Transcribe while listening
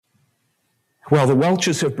Well, the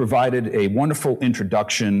Welches have provided a wonderful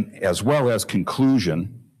introduction as well as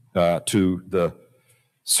conclusion to the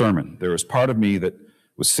sermon. There is part of me that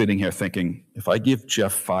was sitting here thinking, if I give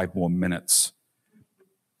Jeff 5 more minutes,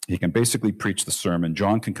 he can basically preach the sermon.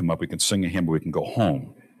 John can come up, we can sing a hymn, we can go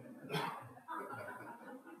home.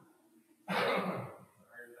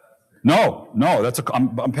 No,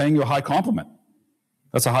 I'm paying you a high compliment.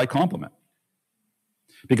 That's a high compliment.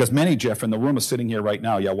 Because many, Jeff, in the room are sitting here right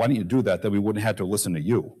now, why don't you do that? Then we wouldn't have to listen to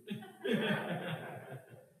you.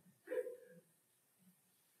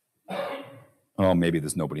 Oh, maybe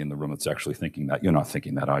there's nobody in the room that's actually thinking that. You're not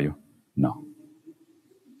thinking that, are you? No.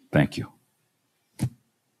 Thank you.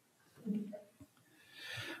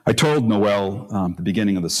 I told Noel at the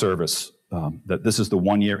beginning of the service that this is the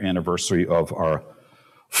 1-year anniversary of our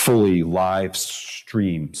fully live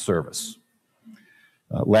stream service.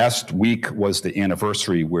 Last week was the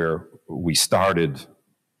anniversary where we started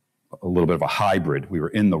a little bit of a hybrid. We were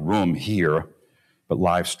in the room here, but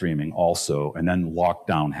live streaming also. And then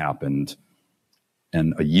lockdown happened.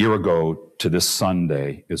 And a year ago to this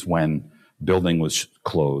Sunday is when building was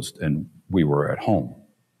closed and we were at home.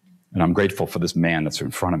 And I'm grateful for this man that's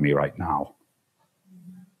in front of me right now.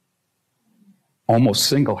 Almost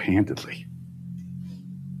single-handedly.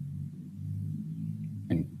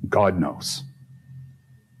 And God knows,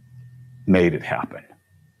 made it happen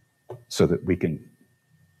so that we can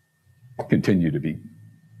continue to be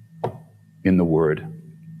in the Word,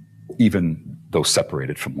 even though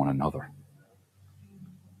separated from one another.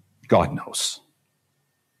 God knows.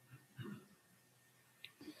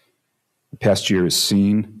 The past year has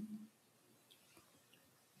seen,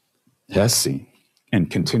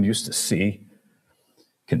 and continues to see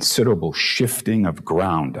considerable shifting of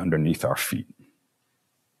ground underneath our feet.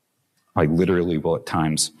 I literally will at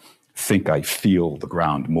times think I feel the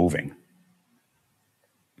ground moving.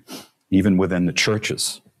 Even within the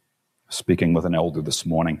churches, speaking with an elder this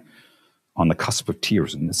morning, on the cusp of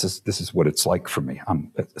tears, and this is what it's like for me.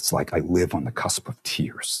 It's like I live on the cusp of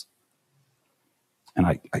tears. And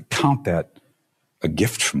I count that a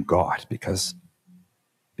gift from God because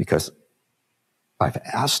I've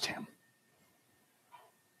asked him.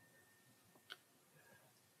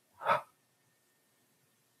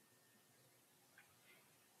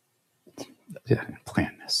 I didn't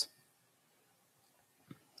plan this.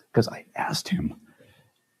 Because I asked him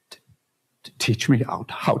to teach me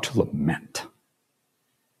how to lament.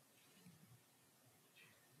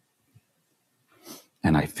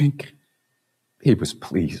 And I think he was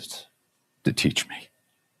pleased to teach me.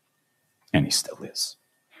 And he still is.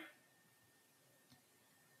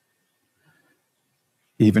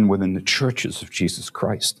 Even within the churches of Jesus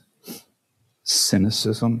Christ,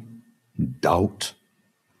 cynicism, doubt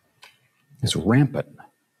is rampant.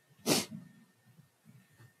 It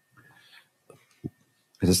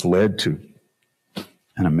has led to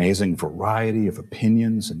an amazing variety of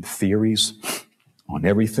opinions and theories on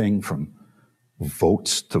everything from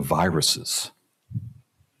votes to viruses.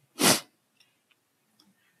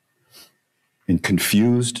 In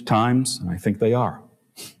confused times, and I think they are,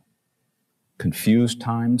 confused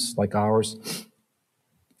times like ours,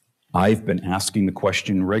 I've been asking the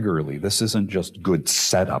question regularly. This isn't just good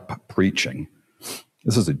setup preaching.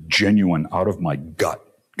 This is a genuine, out of my gut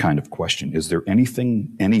kind of question. Is there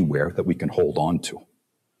anything anywhere that we can hold on to?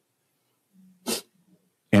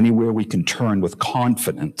 Anywhere we can turn with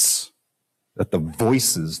confidence that the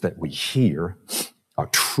voices that we hear are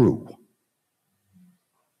true,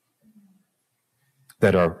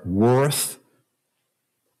 that are worth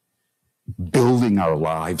building our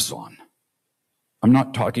lives on. I'm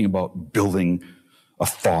not talking about building a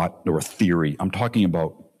thought or a theory. I'm talking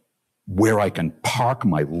about where I can park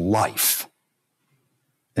my life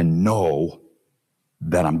and know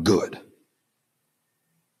that I'm good.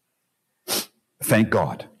 Thank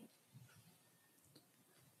God.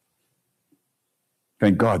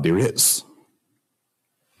 Thank God there is.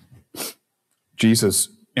 Jesus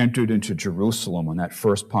entered into Jerusalem on that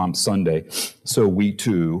first Palm Sunday, so we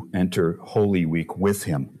too enter Holy Week with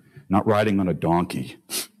him, not riding on a donkey,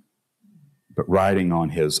 but riding on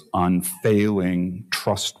his unfailing,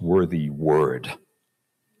 trustworthy word.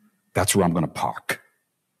 That's where I'm going to park,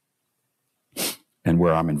 and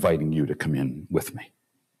where I'm inviting you to come in with me.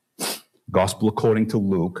 Gospel according to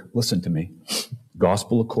Luke, listen to me.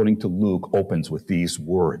 Gospel according to Luke opens with these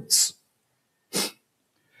words.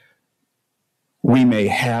 We may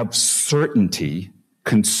have certainty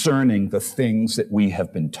concerning the things that we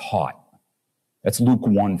have been taught. That's Luke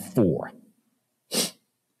 1:4.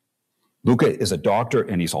 Luke is a doctor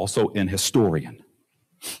and he's also an historian.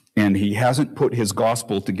 And he hasn't put his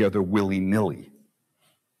gospel together willy-nilly.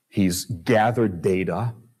 He's gathered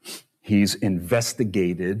data. He's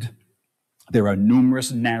investigated. There are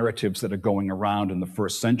numerous narratives that are going around in the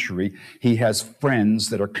first century. He has friends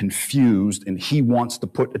that are confused, and he wants to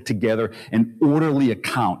put together an orderly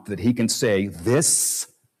account that he can say, this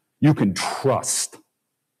you can trust.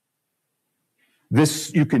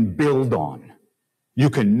 This you can build on. You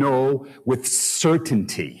can know with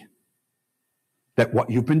certainty that what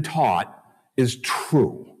you've been taught is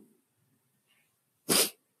true.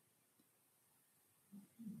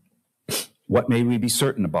 What may we be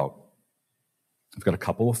certain about? I've got a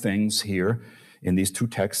couple of things here in these two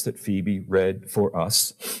texts that Phoebe read for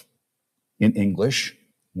us in English,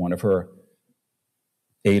 one of her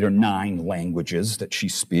 8 or 9 languages that she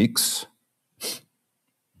speaks.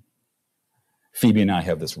 Phoebe and I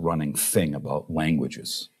have this running thing about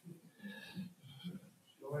languages.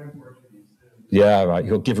 Yeah, right.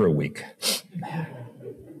 He'll give her a week.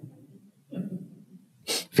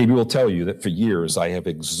 Phoebe will tell you that for years I have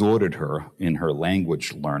exhorted her in her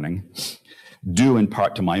language learning, due in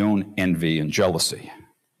part to my own envy and jealousy.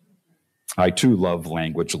 I too love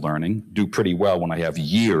language learning, do pretty well when I have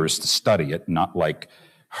years to study it, not like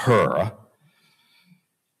her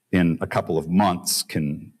in a couple of months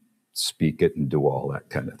can speak it and do all that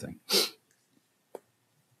kind of thing.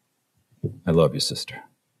 I love you, sister.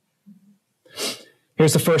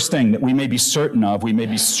 Here's the first thing that we may be certain of. We may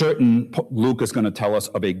be certain Luke is going to tell us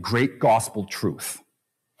of a great gospel truth.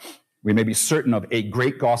 We may be certain of a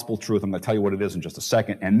great gospel truth. I'm going to tell you what it is in just a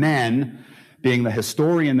second. And then, being the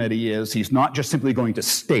historian that he is, he's not just simply going to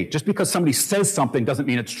state. Just because somebody says something doesn't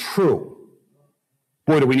mean it's true.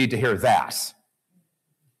 Boy, do we need to hear that.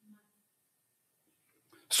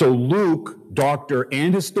 So Luke, doctor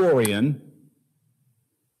and historian,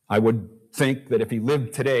 I would think that if he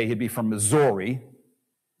lived today, he'd be from Missouri.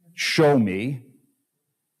 Show me.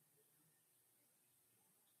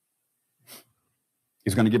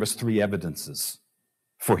 He's going to give us 3 evidences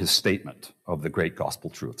for his statement of the great gospel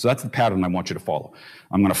truth. So that's the pattern I want you to follow.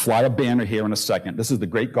 I'm going to fly a banner here in a second. This is the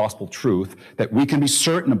great gospel truth that we can be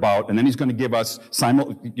certain about, and then he's going to give us,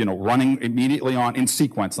 running immediately on in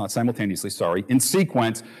sequence, not simultaneously, sorry, in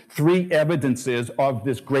sequence, 3 evidences of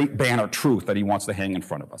this great banner truth that he wants to hang in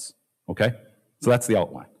front of us. Okay? So that's the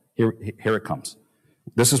outline. Here it comes.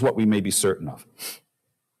 This is what we may be certain of.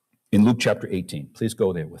 In Luke chapter 18, please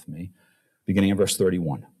go there with me, beginning in verse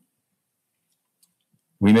 31.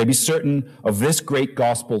 We may be certain of this great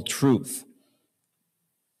gospel truth.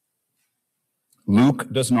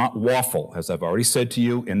 Luke does not waffle, as I've already said to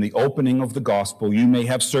you. In the opening of the gospel, you may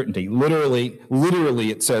have certainty. Literally,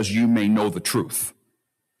 it says you may know the truth.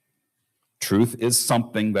 Truth is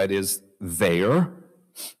something that is there,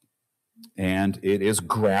 and it is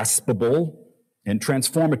graspable and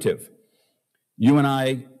transformative. You and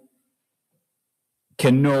I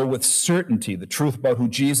can know with certainty the truth about who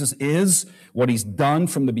Jesus is, what he's done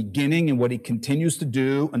from the beginning, and what he continues to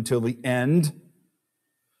do until the end,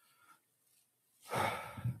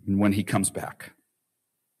 and when he comes back.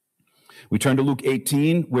 We turn to Luke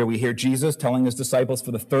 18, where we hear Jesus telling his disciples for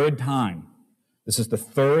the 3rd time. This is the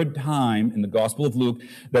 3rd time in the Gospel of Luke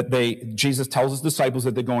that Jesus tells his disciples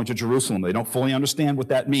that they're going to Jerusalem. They don't fully understand what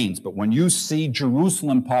that means, but when you see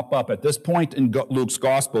Jerusalem pop up at this point in Luke's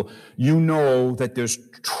Gospel, you know that there's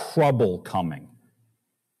trouble coming.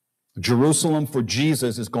 Jerusalem for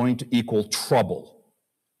Jesus is going to equal trouble.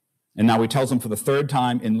 And now he tells them for the 3rd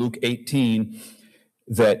time in Luke 18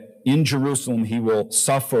 that in Jerusalem he will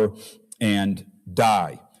suffer and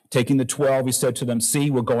die. Taking the 12, he said to them, see,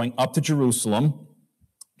 we're going up to Jerusalem.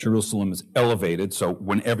 Jerusalem is elevated, so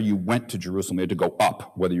whenever you went to Jerusalem, you had to go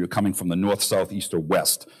up, whether you're coming from the north, south, east, or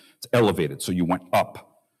west. It's elevated, so you went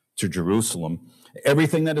up to Jerusalem.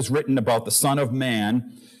 Everything that is written about the Son of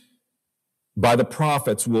Man by the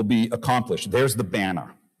prophets will be accomplished. There's the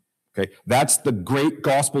banner. Okay, that's the great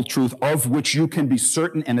gospel truth of which you can be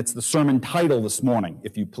certain, and it's the sermon title this morning,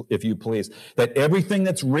 if you please, that everything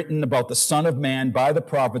that's written about the Son of Man by the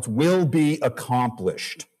prophets will be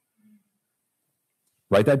accomplished.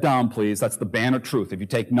 Write that down, please. That's the banner truth. If you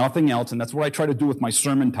take nothing else, and that's what I try to do with my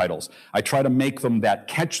sermon titles, I try to make them that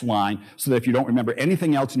catch line so that if you don't remember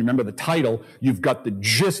anything else and you remember the title, you've got the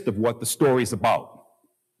gist of what the story's about.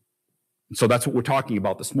 So that's what we're talking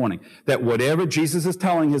about this morning, that whatever Jesus is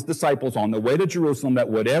telling his disciples on the way to Jerusalem, that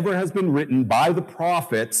whatever has been written by the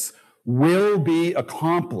prophets will be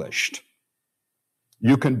accomplished.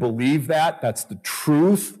 You can believe that. That's the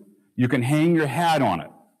truth. You can hang your hat on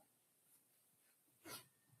it.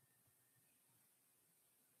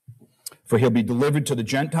 For he'll be delivered to the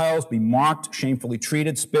Gentiles, be mocked, shamefully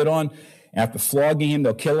treated, spit on. After flogging him,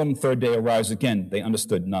 they'll kill him. 3rd day arise again. They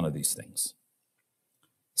understood none of these things.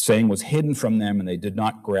 Saying was hidden from them, and they did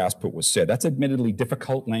not grasp what was said. That's admittedly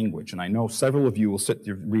difficult language, and I know several of you will sit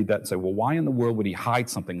there, read that, and say, well, why in the world would he hide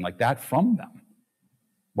something like that from them?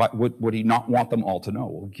 What would he not want them all to know?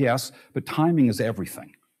 Well, yes, but timing is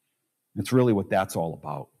everything. It's really what that's all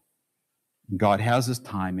about. God has his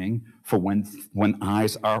timing for when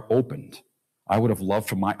eyes are opened. I would have loved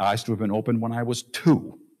for my eyes to have been opened when I was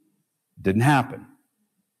 2. Didn't happen.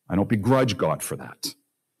 I don't begrudge God for that.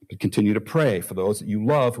 But continue to pray for those that you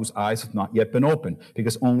love whose eyes have not yet been opened,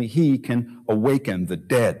 because only he can awaken the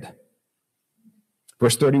dead.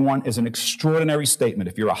 Verse 31 is an extraordinary statement.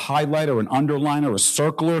 If you're a highlighter, an underliner, a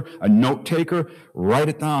circler, a note taker, write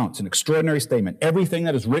it down. It's an extraordinary statement. Everything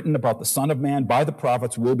that is written about the Son of Man by the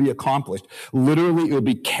prophets will be accomplished. Literally, it will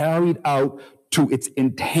be carried out to its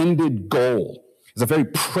intended goal. There's a very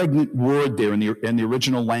pregnant word there in the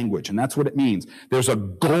original language, and that's what it means. There's a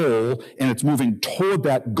goal, and it's moving toward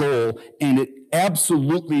that goal, and it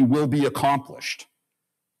absolutely will be accomplished.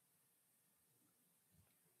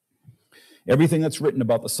 Everything that's written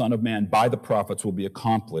about the Son of Man by the prophets will be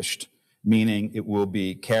accomplished, meaning it will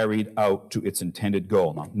be carried out to its intended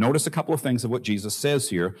goal. Now, notice a couple of things of what Jesus says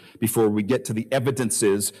here before we get to the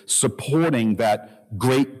evidences supporting that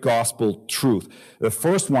great gospel truth. The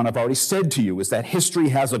first one I've already said to you is that history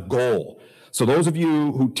has a goal. So those of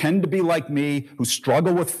you who tend to be like me, who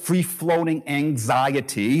struggle with free-floating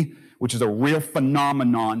anxiety, which is a real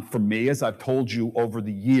phenomenon for me, as I've told you over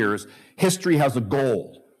the years, history has a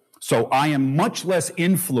goal. So I am much less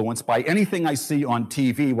influenced by anything I see on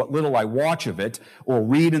TV, what little I watch of it, or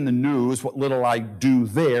read in the news, what little I do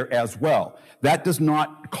there as well. That does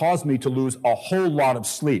not cause me to lose a whole lot of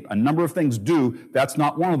sleep. A number of things do. That's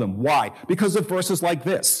not one of them. Why? Because of verses like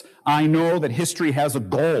this. I know that history has a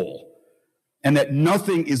goal, and that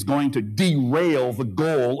nothing is going to derail the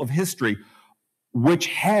goal of history, which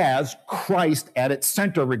has Christ at its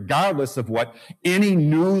center, regardless of what any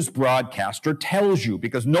news broadcaster tells you.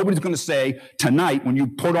 Because nobody's going to say tonight, when you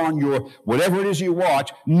put on your whatever it is you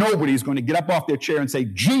watch, nobody's going to get up off their chair and say,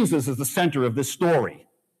 Jesus is the center of this story.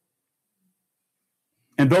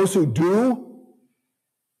 And those who do,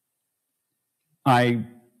 I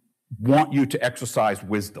want you to exercise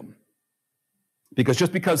wisdom. Because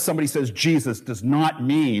just because somebody says Jesus does not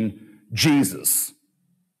mean Jesus.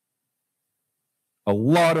 A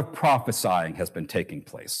lot of prophesying has been taking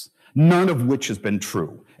place, none of which has been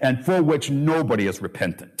true, and for which nobody is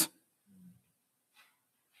repentant.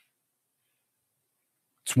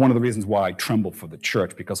 It's one of the reasons why I tremble for the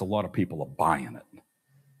church, because a lot of people are buying it.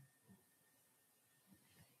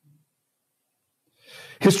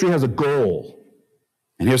 History has a goal.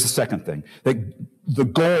 And here's the second thing, that the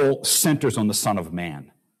goal centers on the Son of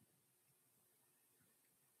Man.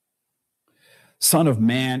 Son of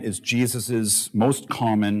Man is Jesus' most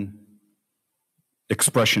common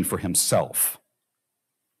expression for himself.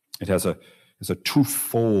 It has a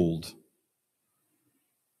twofold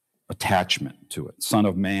attachment to it. Son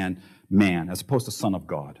of Man, man, as opposed to Son of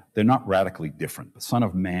God. They're not radically different, but Son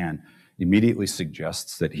of Man immediately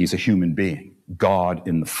suggests that he's a human being, God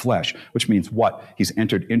in the flesh, which means what? He's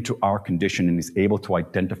entered into our condition and he's able to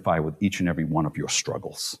identify with each and every one of your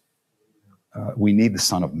struggles. We need the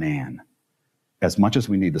Son of Man as much as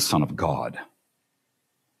we need the Son of God.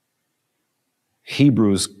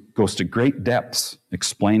 Hebrews goes to great depths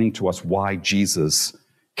explaining to us why Jesus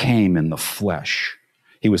came in the flesh.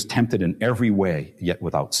 He was tempted in every way, yet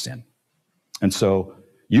without sin. And so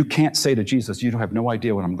you can't say to Jesus, you have no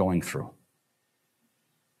idea what I'm going through.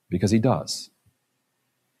 Because he does.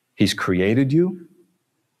 He's created you,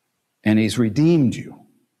 and he's redeemed you.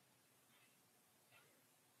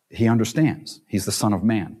 He understands. He's the Son of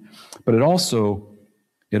Man. But it also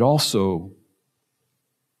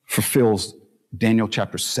fulfills Daniel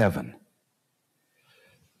chapter 7,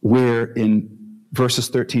 where in verses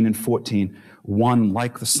 13 and 14, one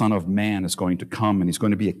like the Son of Man is going to come, and he's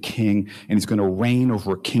going to be a king, and he's going to reign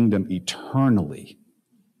over a kingdom eternally.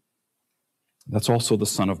 That's also the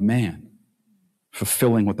Son of Man,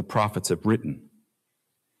 fulfilling what the prophets have written.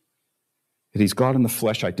 That he's God in the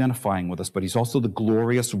flesh identifying with us, but he's also the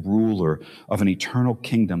glorious ruler of an eternal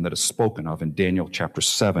kingdom that is spoken of in Daniel chapter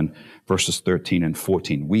 7, verses 13 and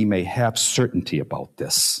 14. We may have certainty about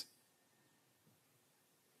this.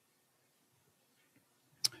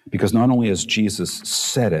 Because not only has Jesus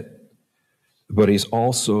said it, but he's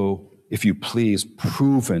also, if you please,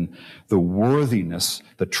 proven the worthiness,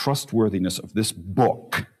 the trustworthiness of this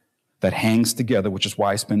book that hangs together, which is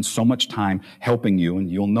why I spend so much time helping you, and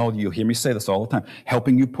you'll hear me say this all the time,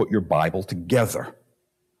 helping you put your Bible together.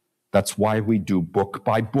 That's why we do book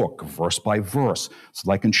by book, verse by verse, so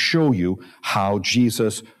that I can show you how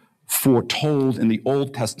Jesus foretold in the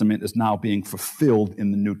Old Testament is now being fulfilled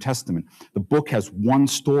in the New Testament. The book has one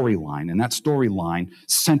storyline, and that storyline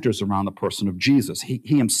centers around the person of Jesus. He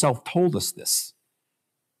himself told us this.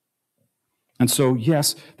 And so,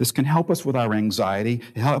 yes, this can help us with our anxiety,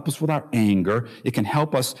 it can help us with our anger, it can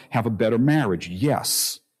help us have a better marriage.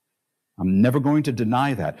 Yes, I'm never going to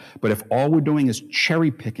deny that. But if all we're doing is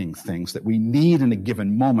cherry picking things that we need in a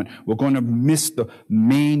given moment, we're going to miss the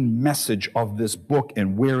main message of this book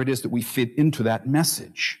and where it is that we fit into that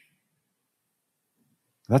message.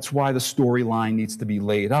 That's why the storyline needs to be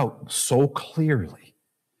laid out so clearly,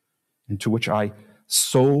 into which I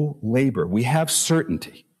so labor. We have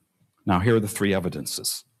certainty. Now, here are the three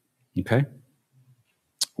evidences, okay?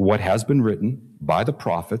 What has been written by the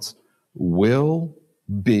prophets will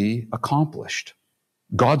be accomplished.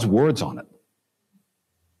 God's word's on it.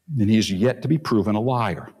 And he is yet to be proven a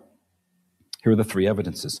liar. Here are the three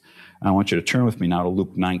evidences. And I want you to turn with me now to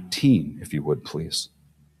Luke 19, if you would, please.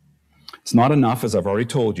 It's not enough, as I've already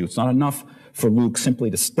told you, it's not enough for Luke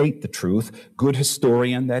simply to state the truth. Good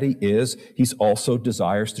historian that he is, he also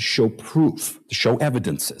desires to show proof, to show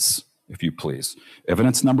evidences, if you please.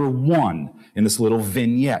 Evidence number one in this little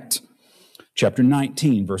vignette. Chapter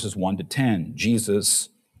 19, verses 1 to 10, Jesus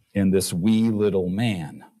and this wee little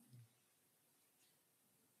man.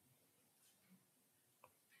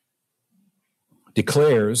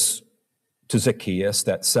 Declares to Zacchaeus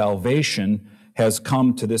that salvation has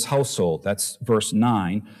come to this household. That's verse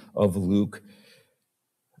 9 of Luke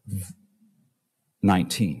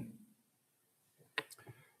 19.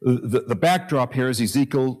 The backdrop here is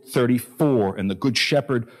Ezekiel 34 and the good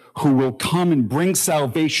shepherd who will come and bring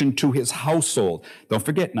salvation to his household. Don't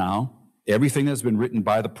forget now, everything that's been written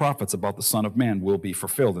by the prophets about the Son of Man will be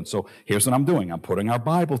fulfilled. And so here's what I'm doing. I'm putting our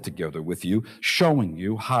Bible together with you, showing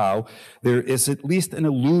you how there is at least an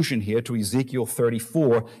allusion here to Ezekiel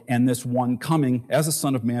 34 and this one coming as a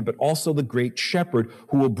Son of Man, but also the great shepherd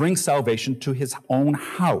who will bring salvation to his own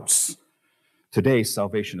house. Today,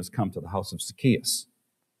 salvation has come to the house of Zacchaeus.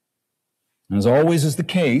 And as always is the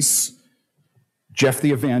case, Jeff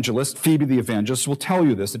the evangelist, Phoebe the evangelist will tell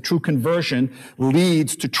you this. A true conversion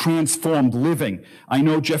leads to transformed living. I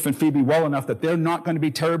know Jeff and Phoebe well enough that they're not going to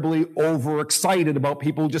be terribly overexcited about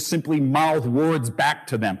people who just simply mouth words back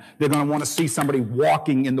to them. They're going to want to see somebody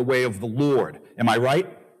walking in the way of the Lord. Am I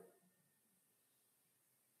right?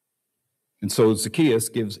 And so Zacchaeus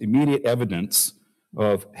gives immediate evidence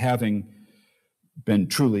of having been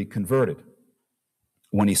truly converted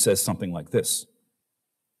when he says something like this.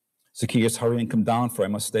 Zacchaeus, hurry and come down, for I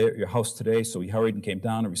must stay at your house today. So he hurried and came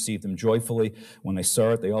down and received them joyfully. When they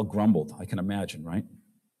saw it, they all grumbled. I can imagine, right?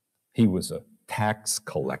 He was a tax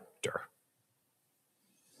collector.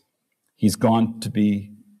 He's gone to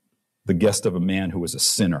be the guest of a man who was a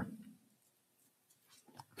sinner.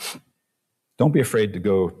 Don't be afraid to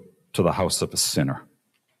go to the house of a sinner.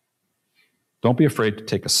 Don't be afraid to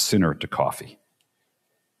take a sinner to coffee.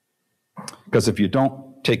 Because if you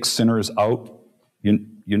don't take sinners out, you're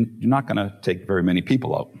not going to take very many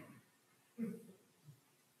people out.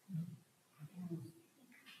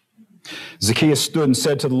 Zacchaeus stood and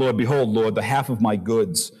said to the Lord, behold, Lord, the half of my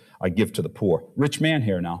goods I give to the poor. Rich man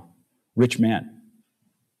here now. Rich man.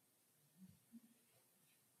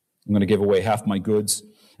 I'm going to give away half my goods,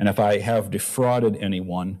 and if I have defrauded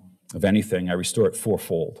anyone of anything, I restore it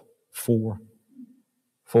fourfold.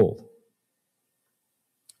 Fourfold.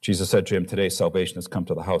 Jesus said to him, today salvation has come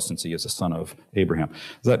to the house since he is a son of Abraham.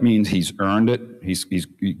 Does that mean he's earned it? He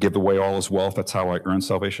give away all his wealth? That's how I earn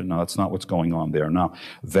salvation? No, that's not what's going on there. No,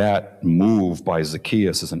 that move by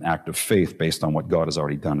Zacchaeus is an act of faith based on what God has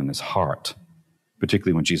already done in his heart,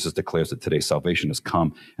 particularly when Jesus declares that today salvation has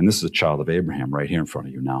come. And this is a child of Abraham right here in front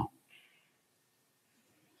of you now.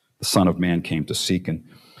 The Son of Man came to seek and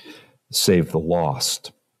save the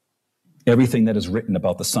lost. Everything that is written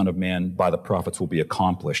about the Son of Man by the prophets will be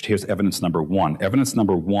accomplished. Here's evidence number one. Evidence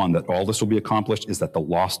number one that all this will be accomplished is that the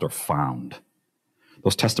lost are found.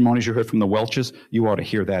 Those testimonies you heard from the Welches, you ought to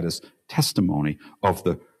hear that as testimony of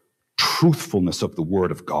the truthfulness of the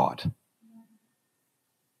Word of God.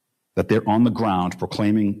 That they're on the ground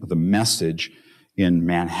proclaiming the message in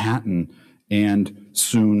Manhattan and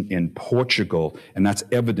soon in Portugal, and that's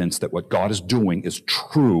evidence that what God is doing is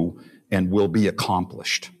true and will be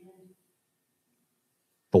accomplished.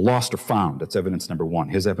 The lost are found. That's evidence number one.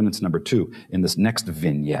 Here's evidence number two in this next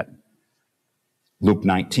vignette. Luke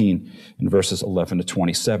 19, in verses 11 to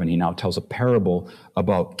 27, he now tells a parable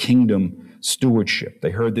about kingdom stewardship.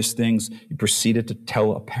 They heard these things. He proceeded to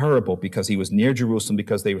tell a parable because he was near Jerusalem,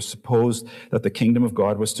 because they were supposed that the kingdom of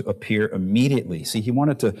God was to appear immediately. See, he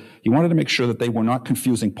wanted to make sure that they were not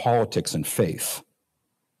confusing politics and faith.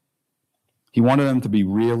 He wanted them to be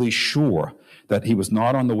really sure that he was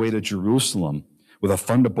not on the way to Jerusalem with a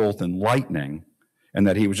thunderbolt and lightning, and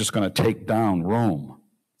that he was just going to take down Rome.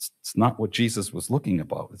 It's not what Jesus was looking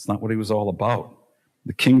about. It's not what he was all about.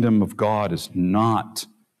 The kingdom of God is not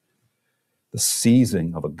the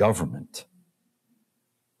seizing of a government.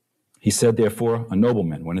 He said, therefore, a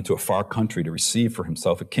nobleman went into a far country to receive for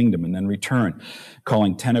himself a kingdom and then return.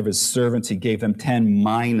 Calling 10 of his servants, he gave them 10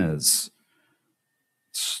 minas.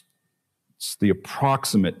 It's the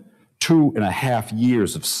approximate 2.5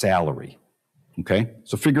 years of salary. Okay?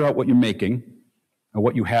 So figure out what you're making and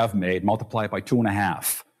what you have made, multiply it by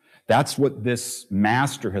 2.5. That's what this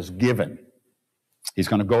master has given. He's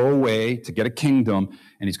going to go away to get a kingdom,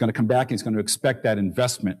 and he's going to come back, and he's going to expect that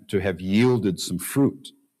investment to have yielded some fruit.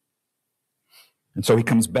 And so he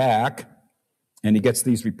comes back, and he gets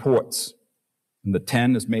these reports. And the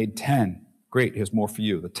 10 has made 10. Great, here's more for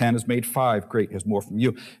you. The 10 has made 5. Great, here's more from you.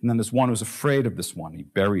 And then there's one who's afraid of this one. He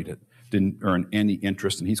buried it, didn't earn any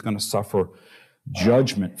interest, and he's going to suffer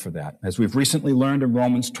judgment for that. As we've recently learned in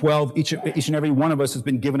Romans 12, each and every one of us has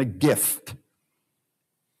been given a gift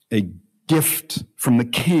from the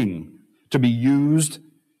King to be used,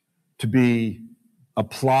 to be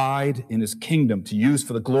applied in his kingdom, to use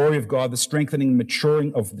for the glory of God, the strengthening and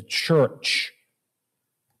maturing of the church.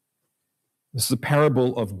 This is a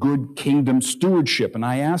parable of good kingdom stewardship. And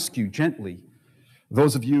I ask you gently,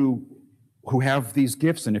 those of you who have these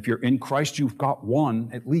gifts, and if you're in Christ, you've got one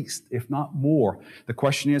at least, if not more. The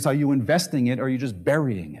question is, are you investing it or are you just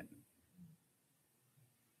burying it?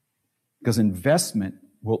 Because investment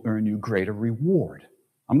will earn you greater reward.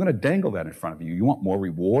 I'm going to dangle that in front of you. You want more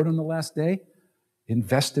reward on the last day?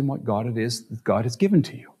 Invest in what God it is that God has given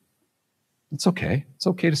to you. It's okay. It's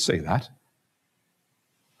okay to say that.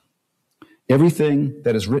 Everything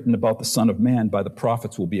that is written about the Son of Man by the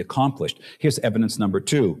prophets will be accomplished. Here's evidence number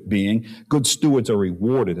 2, being good stewards are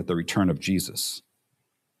rewarded at the return of Jesus.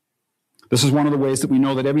 This is one of the ways that we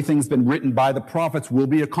know that everything that's been written by the prophets will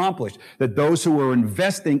be accomplished, that those who are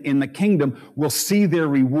investing in the kingdom will see their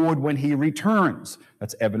reward when he returns.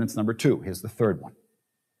 That's evidence number 2. Here's the third one.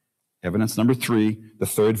 Evidence number 3, the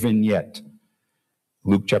third vignette.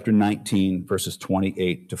 Luke chapter 19, verses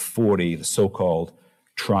 28 to 40, the so-called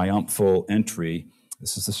triumphal entry.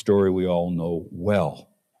 This is the story we all know well.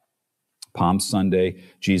 Palm Sunday,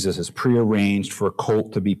 Jesus has prearranged for a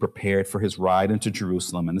colt to be prepared for his ride into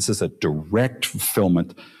Jerusalem, and this is a direct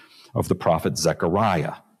fulfillment of the prophet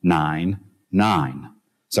Zechariah 9:9.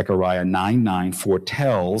 Zechariah 9:9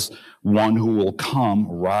 foretells one who will come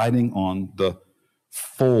riding on the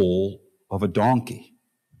foal of a donkey.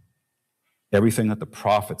 Everything that the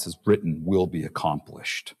prophets has written will be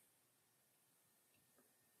accomplished.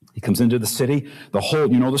 He comes into the city, you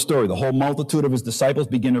know the story, the whole multitude of his disciples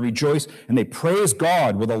begin to rejoice, and they praise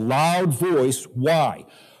God with a loud voice. Why?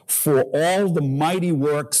 For all the mighty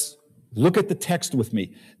works, look at the text with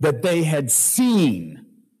me, that they had seen.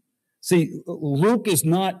 See, Luke is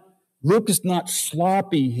not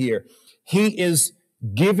sloppy here. He is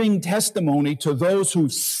giving testimony to those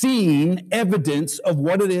who've seen evidence of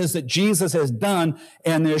what it is that Jesus has done,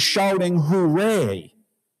 and they're shouting, hooray.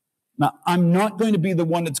 Now, I'm not going to be the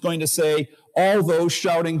one that's going to say all those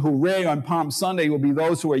shouting hooray on Palm Sunday will be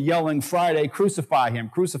those who are yelling Friday, crucify him,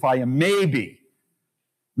 maybe.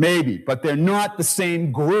 But they're not the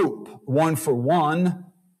same group, one for one.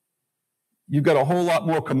 You've got a whole lot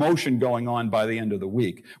more commotion going on by the end of the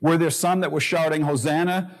week. Were there some that were shouting,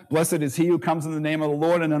 Hosanna, blessed is he who comes in the name of the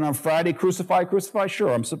Lord, and then on Friday, crucify?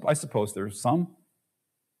 Sure, I suppose there's some.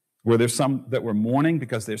 Were there some that were mourning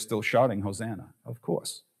because they're still shouting Hosanna? Of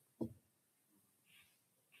course.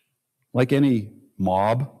 Like any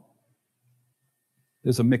mob,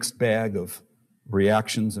 there's a mixed bag of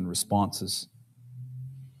reactions and responses.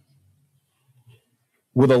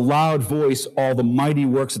 With a loud voice, all the mighty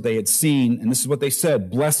works that they had seen, and this is what they said,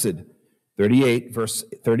 blessed, 38, verse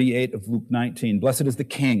 38 of Luke 19, blessed is the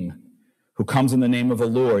King who comes in the name of the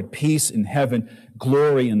Lord, peace in heaven,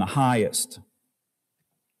 glory in the highest.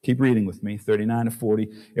 Keep reading with me, 39 to 40.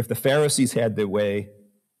 If the Pharisees had their way,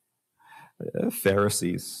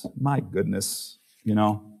 Pharisees, my goodness,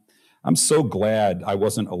 I'm so glad I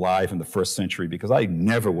wasn't alive in the first century because I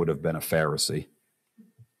never would have been a Pharisee,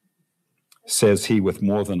 says he with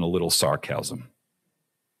more than a little sarcasm.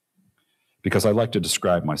 Because I like to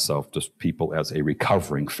describe myself to people as a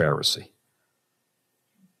recovering Pharisee.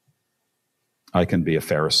 I can be a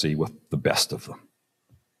Pharisee with the best of them.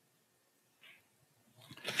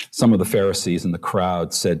 Some of the Pharisees in the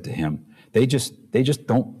crowd said to him, they're just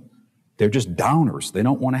downers. They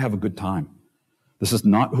don't want to have a good time. This is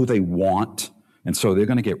not who they want, and so they're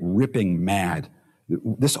going to get ripping mad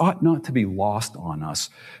This ought not to be lost on us,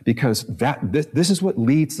 because this is what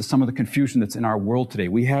leads to some of the confusion that's in our world today.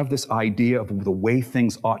 We have this idea of the way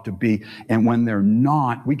things ought to be, and when they're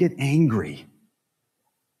not, we get angry.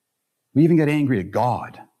 We even get angry at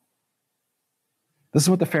God. This is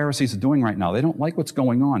what the Pharisees are doing right now. They don't like what's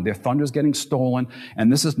going on. Their thunder's getting stolen, and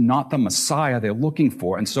this is not the Messiah they're looking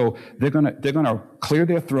for. And so they're gonna clear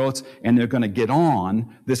their throats, and they're gonna get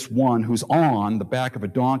on this one who's on the back of a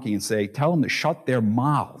donkey and say, tell them to shut their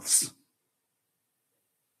mouths.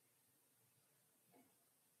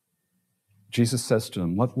 Jesus says to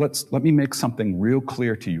them, let me make something real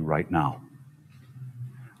clear to you right now.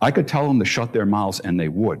 I could tell them to shut their mouths, and they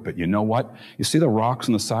would, but you know what? You see the rocks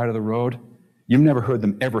on the side of the road? You've never heard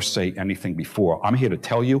them ever say anything before. I'm here to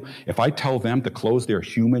tell you, if I tell them to close their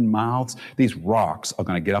human mouths, these rocks are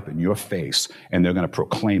going to get up in your face, and they're going to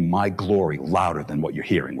proclaim my glory louder than what you're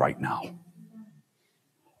hearing right now.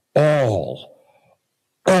 All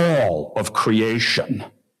of creation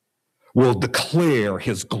will declare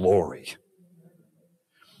his glory.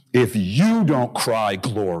 If you don't cry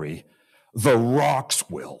glory, the rocks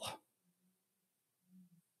will.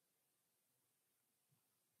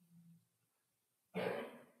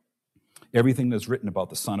 Everything that's written about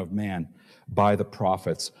the Son of Man by the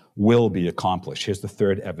prophets will be accomplished. Here's the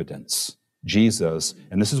third evidence. Jesus,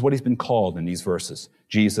 and this is what he's been called in these verses.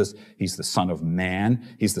 Jesus, he's the Son of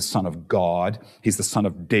Man. He's the Son of God. He's the Son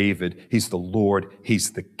of David. He's the Lord.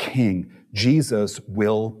 He's the King. Jesus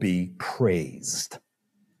will be praised.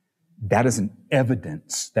 That is an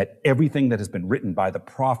evidence that everything that has been written by the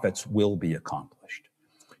prophets will be accomplished.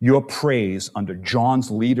 Your praise under John's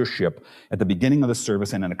leadership at the beginning of the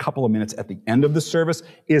service and in a couple of minutes at the end of the service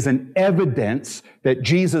is an evidence that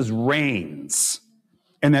Jesus reigns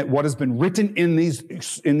and that what has been written in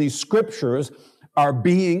these scriptures are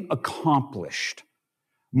being accomplished.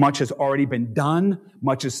 Much has already been done,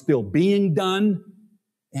 much is still being done,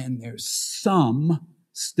 and there's some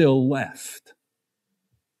still left.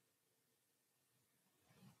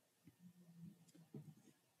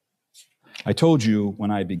 I told you when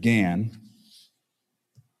I began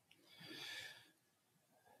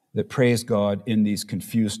that, praise God, in these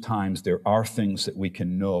confused times, there are things that we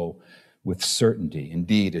can know with certainty.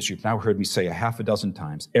 Indeed, as you've now heard me say a half a dozen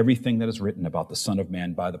times, everything that is written about the Son of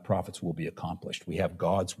Man by the prophets will be accomplished. We have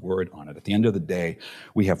God's word on it. At the end of the day,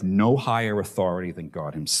 we have no higher authority than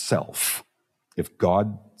God himself. If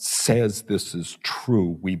God says this is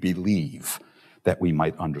true, we believe that we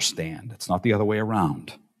might understand. It's not the other way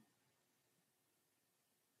around.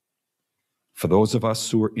 For those of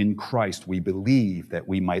us who are in Christ, we believe that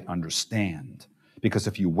we might understand. Because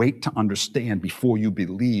if you wait to understand before you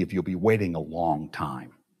believe, you'll be waiting a long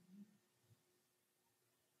time.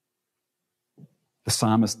 The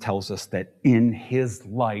psalmist tells us that in his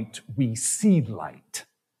light we see light.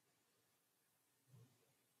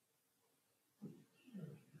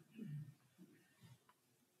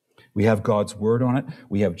 We have God's word on it.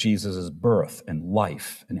 We have Jesus' birth and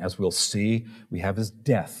life. And as we'll see, we have his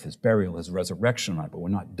death, his burial, his resurrection on it. But we're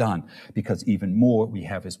not done, because even more, we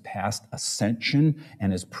have his past ascension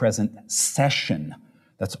and his present session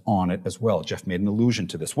that's on it as well. Jeff made an allusion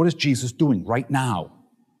to this. What is Jesus doing right now?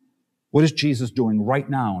 What is Jesus doing right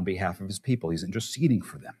now on behalf of his people? He's interceding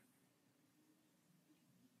for them,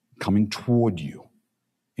 coming toward you,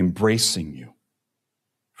 embracing you,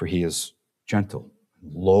 for he is gentle,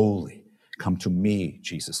 lowly. Come to me,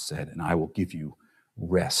 Jesus said, and I will give you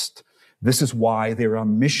rest. This is why there are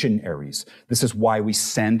missionaries. This is why we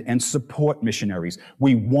send and support missionaries.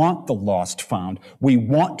 We want the lost found. We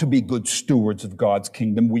want to be good stewards of God's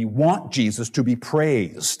kingdom. We want Jesus to be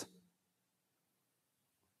praised.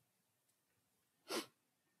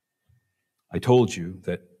 I told you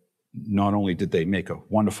that not only did they make a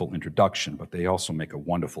wonderful introduction, but they also make a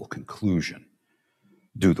wonderful conclusion.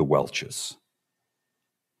 Do the Welches.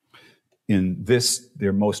 In this,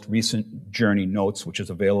 their most recent journey notes, which is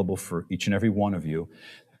available for each and every one of you,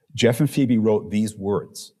 Jeff and Phoebe wrote these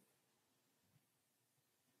words.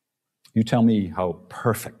 You tell me how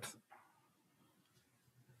perfect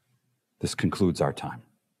this concludes our time.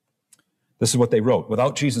 This is what they wrote.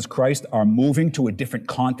 Without Jesus Christ, our moving to a different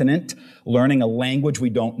continent, learning a language we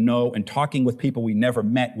don't know, and talking with people we never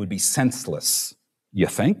met would be senseless. You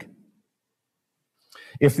think?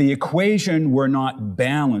 If the equation were not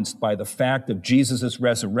balanced by the fact of Jesus'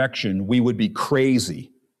 resurrection, we would be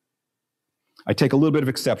crazy. I take a little bit of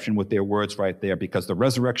exception with their words right there, because the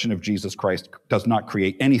resurrection of Jesus Christ does not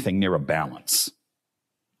create anything near a balance.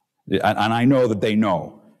 And I know that they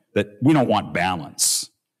know that we don't want balance.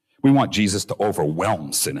 We want Jesus to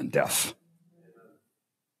overwhelm sin and death.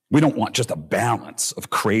 We don't want just a balance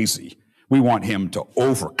of crazy. We want him to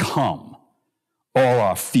overcome all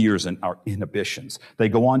our fears and our inhibitions. They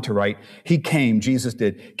go on to write, he came, Jesus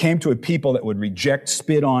did, came to a people that would reject,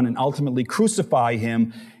 spit on, and ultimately crucify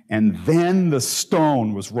him, and then the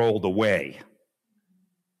stone was rolled away.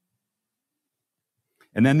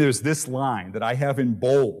 And then there's this line that I have in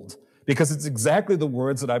bold, because it's exactly the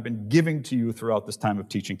words that I've been giving to you throughout this time of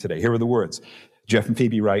teaching today. Here are the words. Jeff and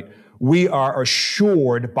Phoebe write, we are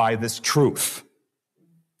assured by this truth.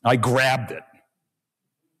 I grabbed it.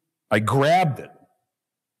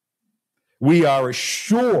 We are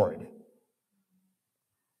assured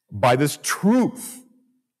by this truth.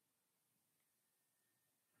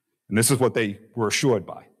 And this is what they were assured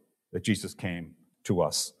by, that Jesus came to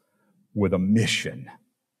us with a mission.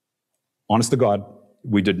 Honest to God,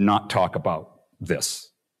 we did not talk about this.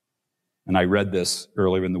 And I read this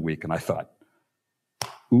earlier in the week, and I thought,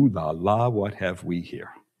 ooh la la, what have we here?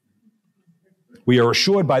 We are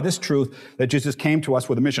assured by this truth that Jesus came to us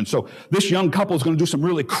with a mission. So this young couple is going to do some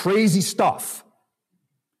really crazy stuff.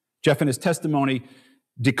 Jeff, in his testimony,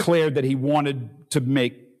 declared that he wanted to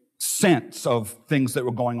make sense of things that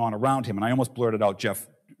were going on around him. And I almost blurted out, Jeff,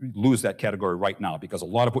 lose that category right now, because a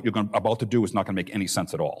lot of what you're about to do is not going to make any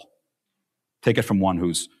sense at all. Take it from one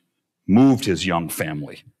who's moved his young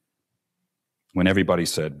family when everybody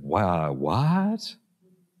said, wow, what?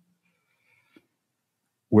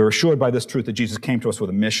 We're assured by this truth that Jesus came to us with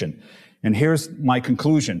a mission. And here's my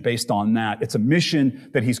conclusion based on that. It's a mission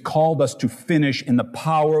that he's called us to finish in the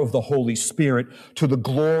power of the Holy Spirit to the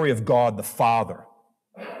glory of God the Father.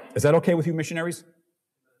 Is that okay with you, missionaries?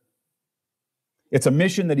 It's a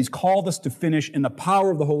mission that he's called us to finish in the power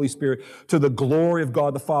of the Holy Spirit to the glory of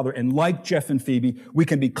God the Father. And like Jeff and Phoebe, we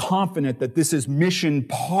can be confident that this is mission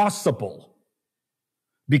possible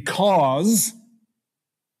because,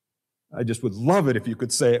 I just would love it if you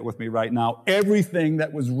could say it with me right now, everything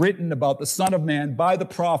that was written about the Son of Man by the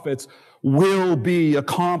prophets will be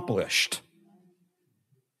accomplished.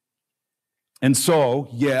 And so,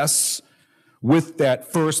 yes, with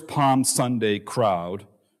that first Palm Sunday crowd,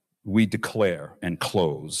 we declare and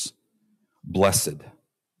close, blessed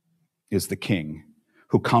is the King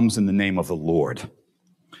who comes in the name of the Lord.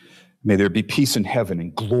 May there be peace in heaven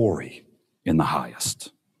and glory in the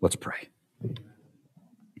highest. Let's pray.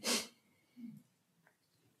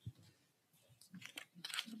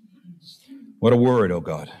 What a word, oh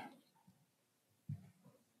God.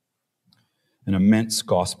 An immense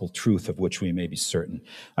gospel truth of which we may be certain.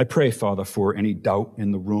 I pray, Father, for any doubt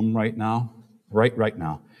in the room right now. Right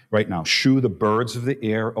now. Shoo the birds of the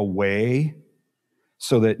air away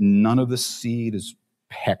so that none of the seed is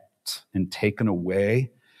pecked and taken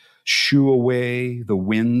away. Shoo away the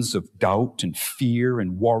winds of doubt and fear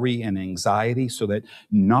and worry and anxiety so that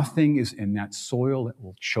nothing is in that soil that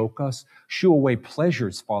will choke us. Shoo away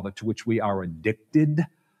pleasures, Father, to which we are addicted,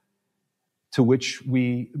 to which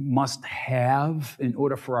we must have in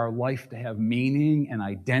order for our life to have meaning and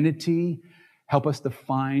identity. Help us to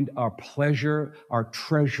find our pleasure, our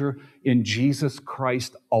treasure in Jesus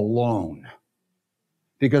Christ alone.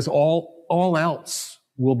 Because all else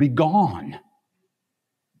will be gone.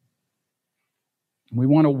 We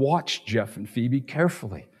want to watch Jeff and Phoebe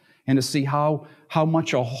carefully and to see how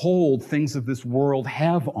much a hold things of this world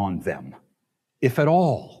have on them, if at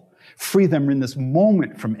all. Free them in this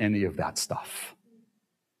moment from any of that stuff.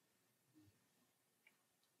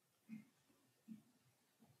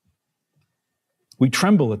 We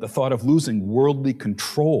tremble at the thought of losing worldly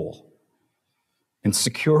control and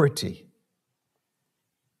security.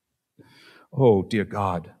 Oh, dear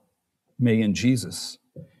God, may in Jesus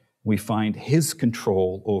we find his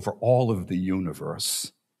control over all of the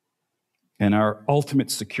universe and our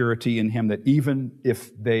ultimate security in him, that even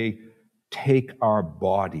if they take our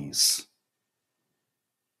bodies,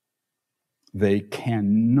 they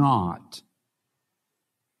cannot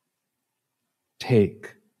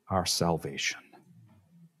take our salvation.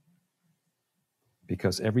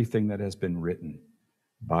 Because everything that has been written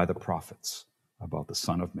by the prophets about the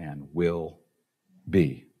Son of Man will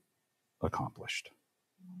be accomplished.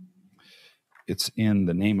 It's in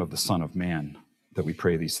the name of the Son of Man that we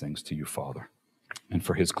pray these things to you, Father, and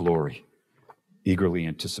for his glory, eagerly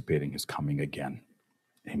anticipating his coming again.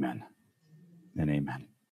 Amen and amen.